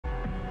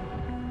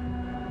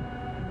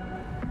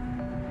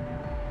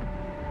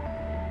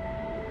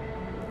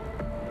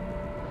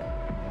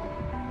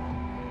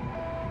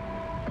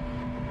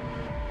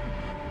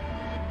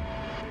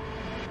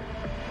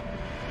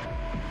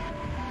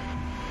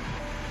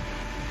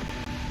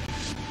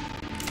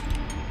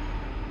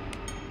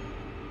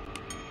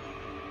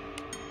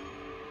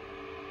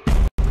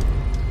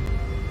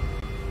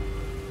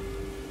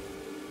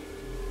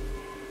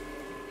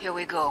Here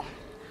we go.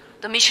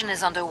 The mission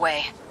is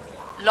underway.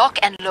 Lock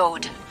and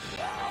load.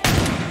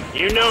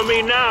 You know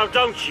me now,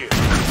 don't you?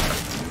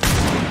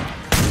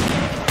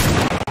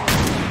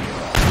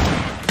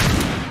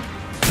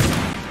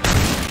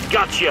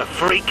 Gotcha,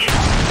 freak!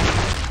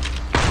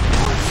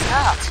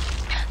 Start.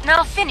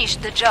 Now finish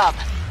the job.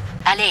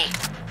 Allez.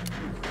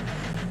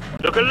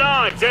 Look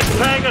alive, Zed's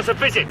paying us a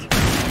visit.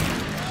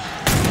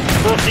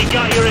 Force he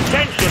got your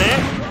attention,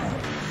 eh?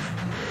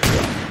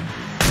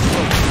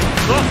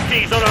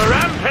 Losty's on a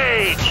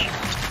rampage!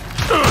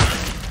 Ugh.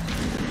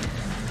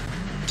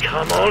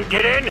 Come on,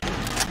 get in!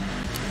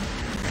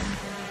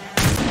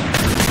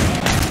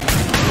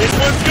 This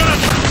one's gonna...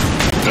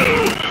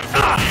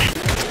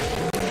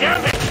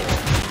 Damn it!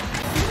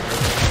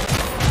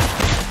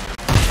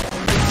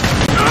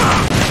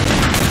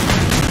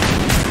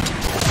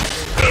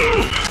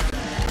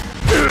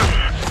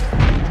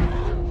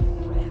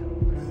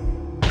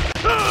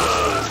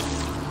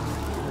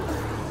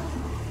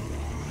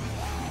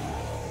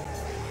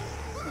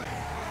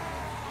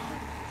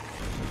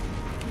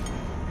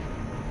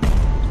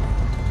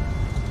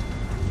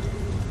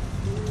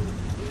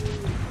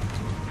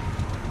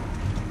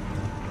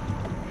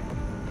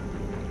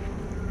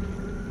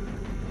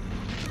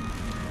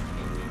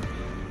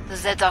 The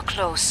Zeds are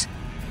close.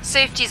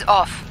 Safety's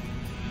off.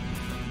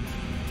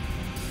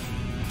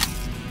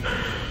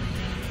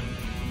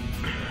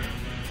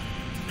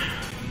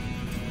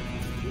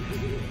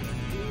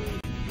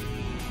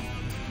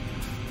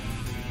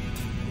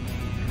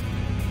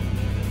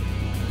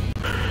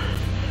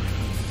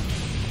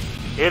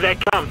 Here they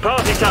come,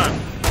 party time!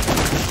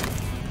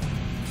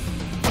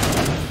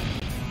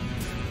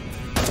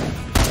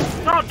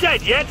 Not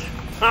dead yet.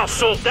 I'll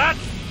sort that.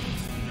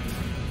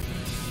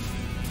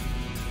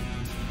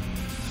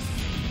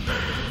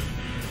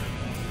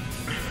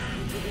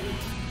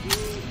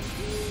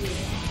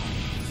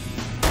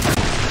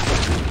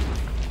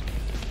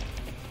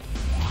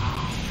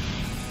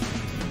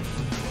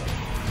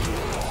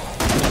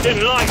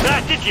 Didn't like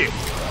that, did you?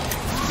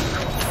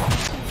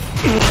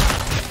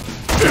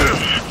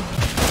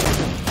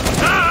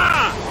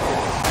 Ah!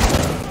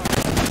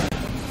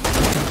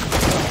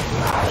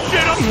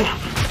 Shit up!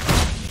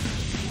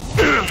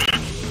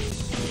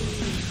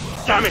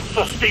 Damn it,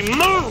 Frosty,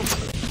 move!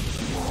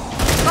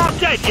 Not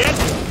dead yet.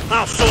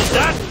 I'll sort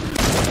that.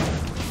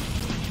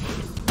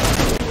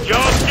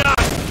 Job done.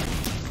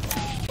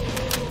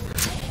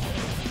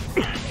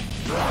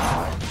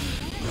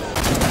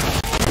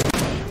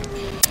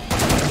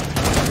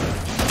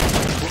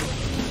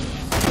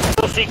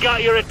 He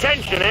got your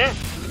attention, eh?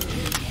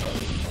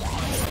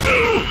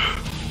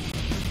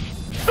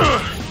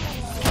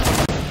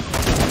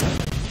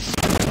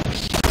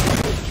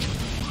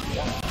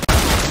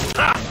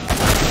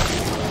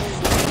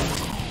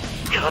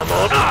 Come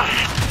on.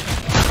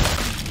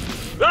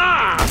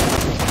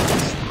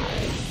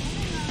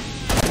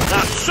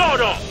 That's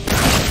sort of.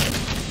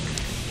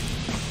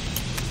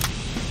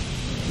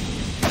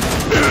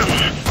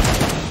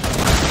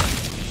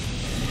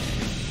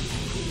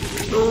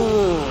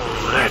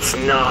 That's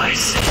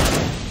nice.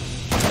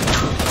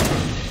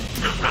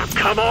 Crap,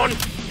 come on!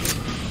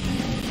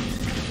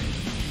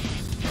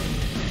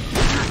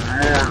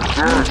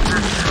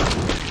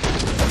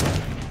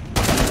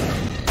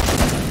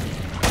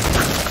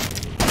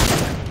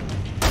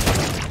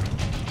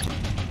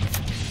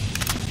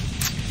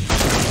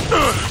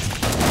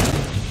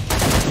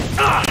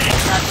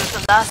 That was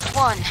the last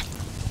one.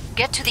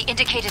 Get to the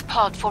indicated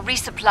pod for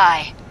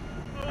resupply.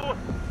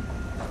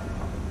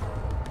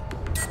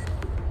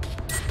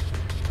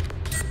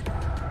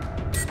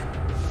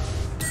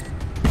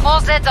 More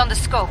Zeds on the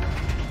scope.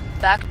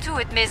 Back to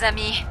it, mes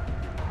amis.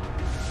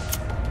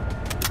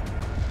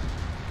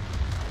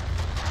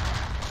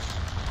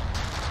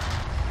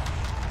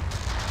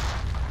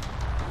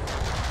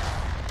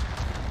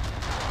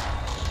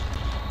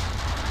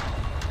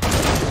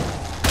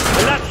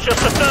 And that's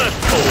just the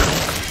first call.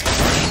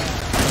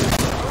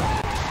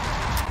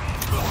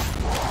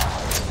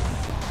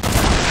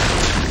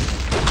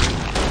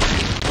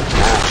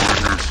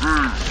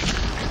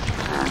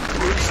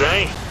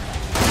 Say?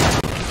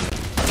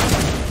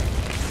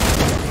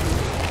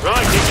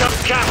 Right, here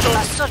comes Castle.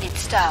 A solid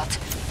start,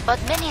 but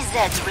many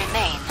Zeds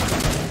remain.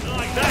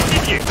 Like that,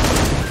 did you?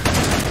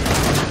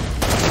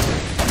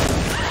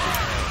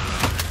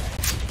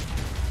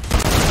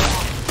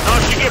 I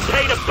should get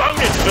paid a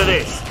bonus for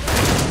this.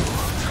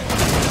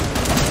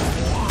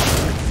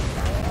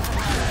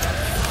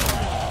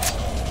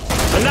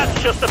 And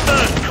that's just the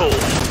first call.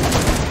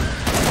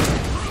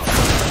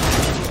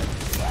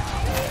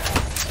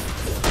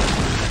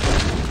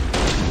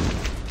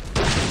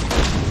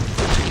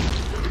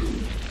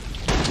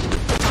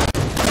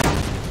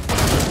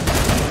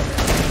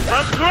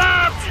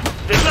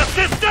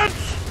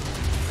 Assistance!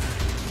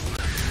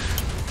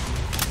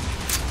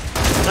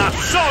 Now,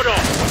 sort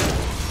of!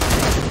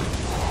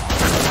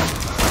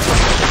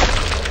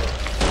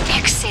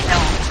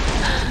 Excellent.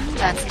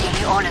 That's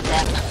nearly all of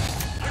them.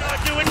 Can I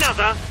do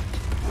another?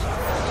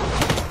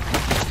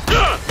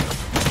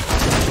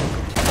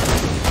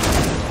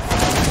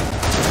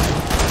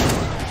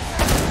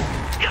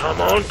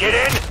 won't get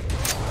in!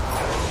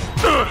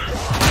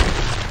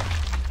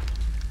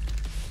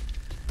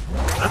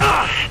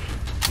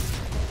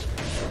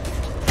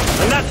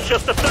 And that's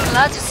just the first...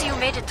 Glad to see you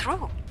made it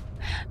through.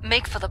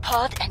 Make for the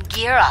pod and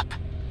gear up.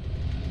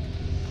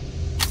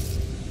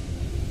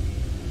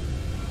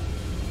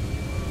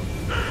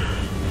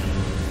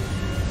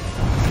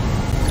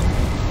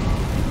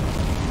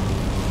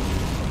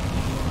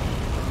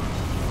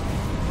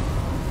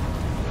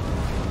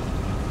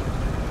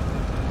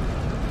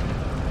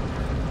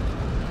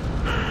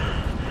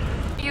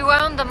 You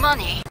earned the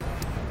money.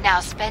 Now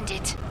spend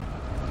it.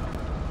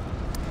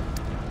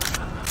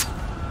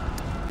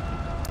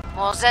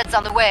 More Zeds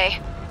on the way.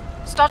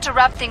 Start to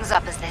wrap things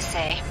up, as they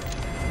say.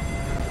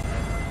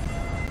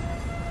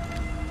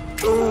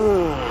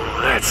 Ooh,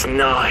 that's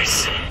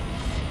nice.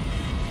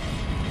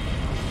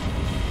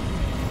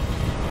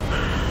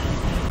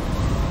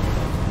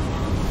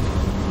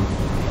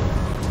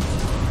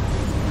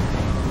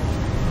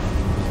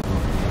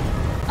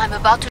 I'm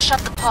about to shut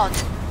the pod.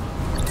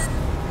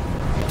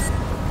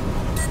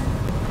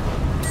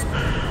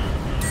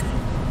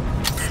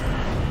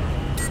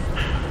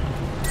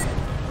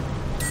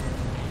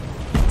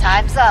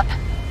 Time's up.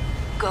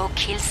 Go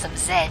kill some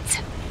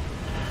Zeds.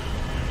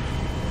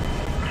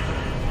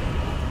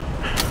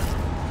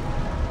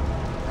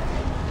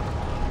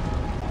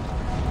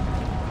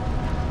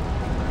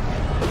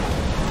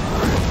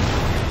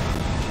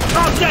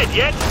 Not dead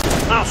yet.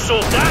 I'll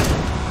sort that.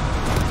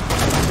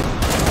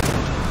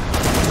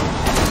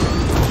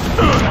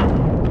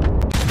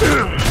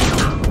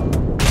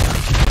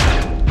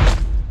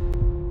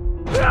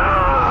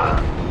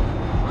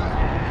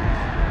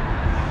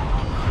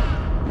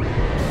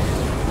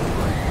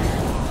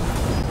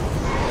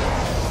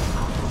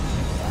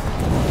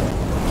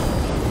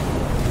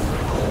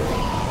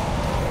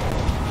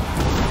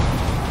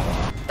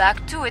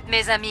 Back to it,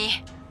 mes amis.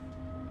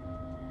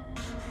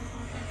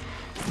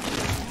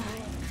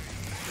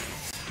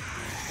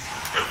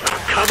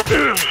 Come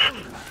on.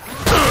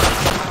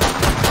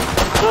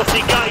 What's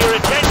he got your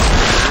attention?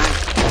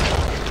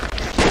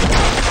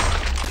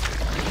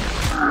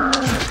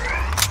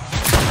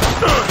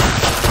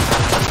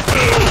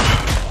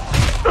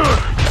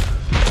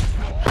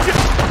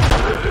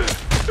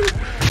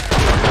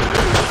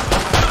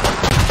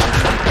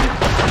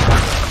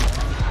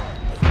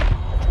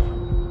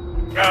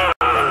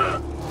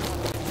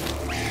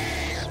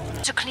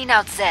 To clean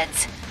out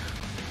Zeds.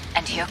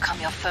 And here come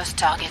your first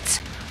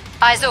targets.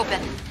 Eyes open.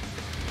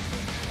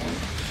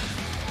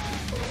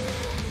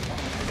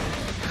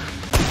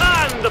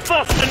 And the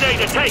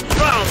Bostonator takes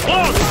round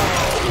one!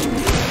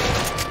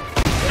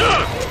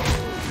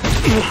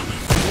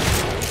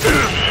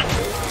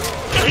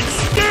 It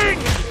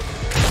stings!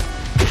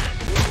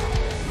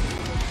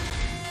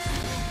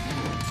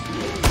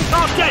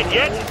 Not dead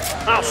yet!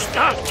 I'll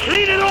start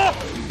cleaning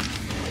off!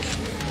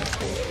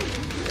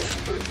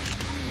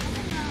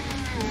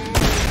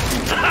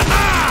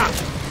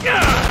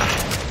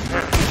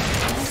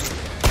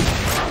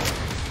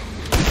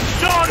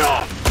 Shut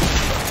off!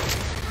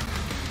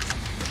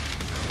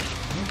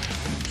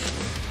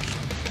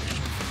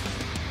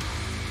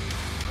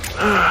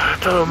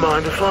 Don't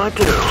mind if I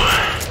do.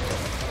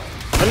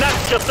 And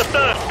that's just the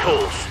first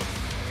course.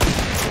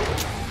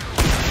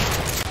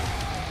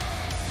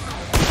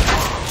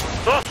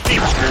 Frosty!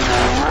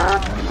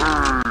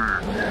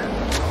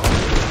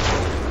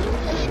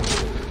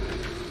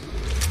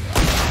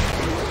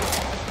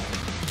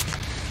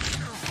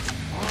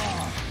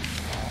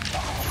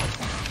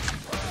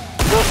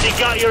 Frosty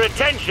got your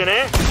attention,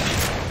 eh?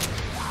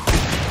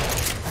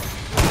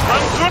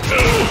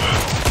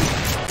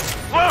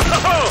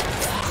 Whoa!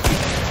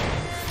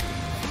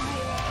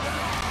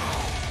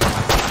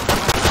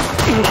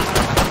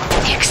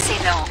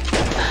 Excellent.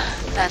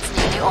 That's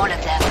nearly all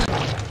of them.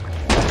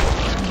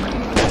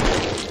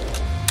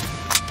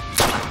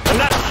 And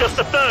that's just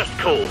the first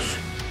course.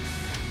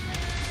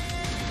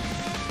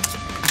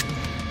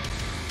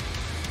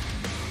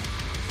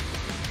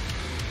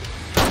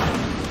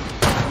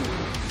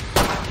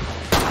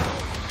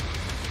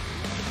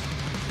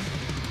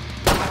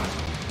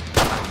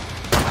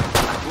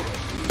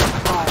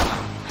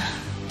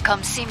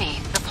 Come see me.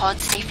 The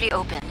pod's safely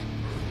open.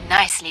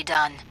 Nicely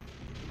done.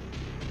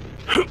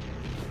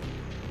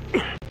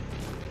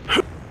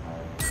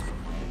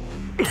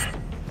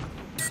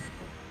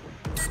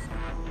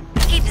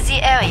 Keep the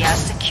area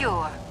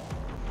secure.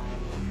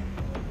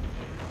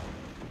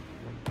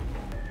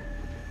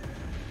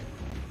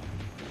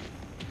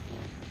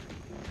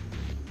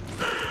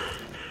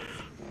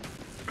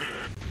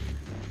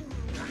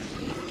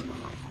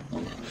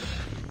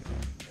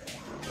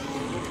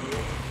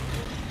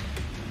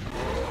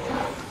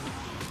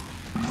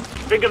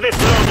 Think of this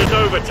round as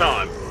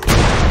overtime.